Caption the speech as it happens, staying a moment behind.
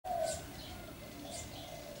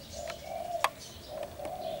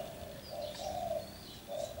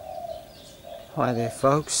Hi there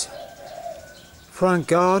folks, front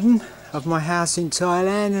garden of my house in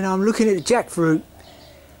Thailand, and I'm looking at the jackfruit.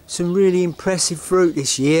 Some really impressive fruit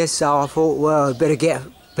this year, so I thought, well, I'd better get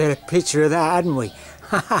a better picture of that, hadn't we?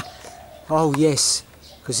 Oh yes,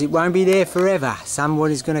 because it won't be there forever.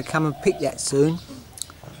 Someone is going to come and pick that soon,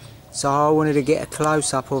 so I wanted to get a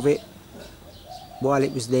close-up of it while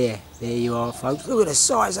it was there. There you are folks, look at the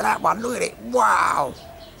size of that one, look at it, wow,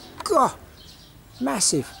 God,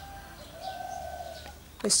 massive.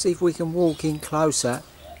 Let's see if we can walk in closer,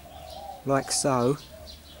 like so.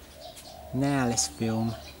 Now let's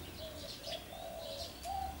film.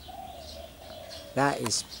 That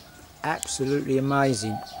is absolutely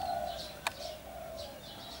amazing.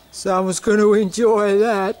 Someone's going to enjoy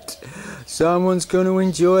that. Someone's going to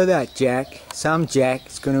enjoy that, Jack. Some Jack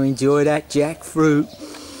is going to enjoy that jackfruit.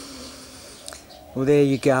 Well, there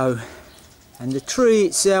you go. And the tree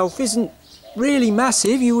itself isn't really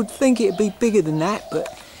massive. You would think it'd be bigger than that, but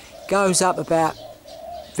it goes up about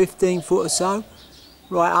 15 foot or so,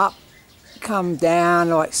 right up, come down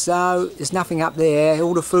like so. There's nothing up there,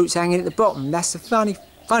 all the fruit's hanging at the bottom. That's the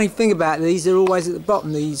funny thing about these, they're always at the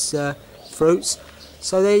bottom, these fruits.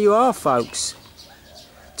 So there you are folks,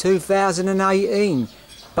 2018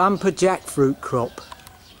 bumper jackfruit crop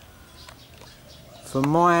from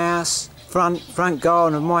my house, front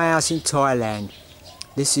garden of my house in Thailand.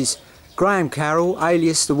 This is Carroll,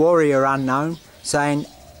 alias the Warrior Unknown, saying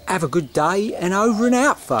have a good day and over and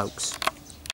out folks.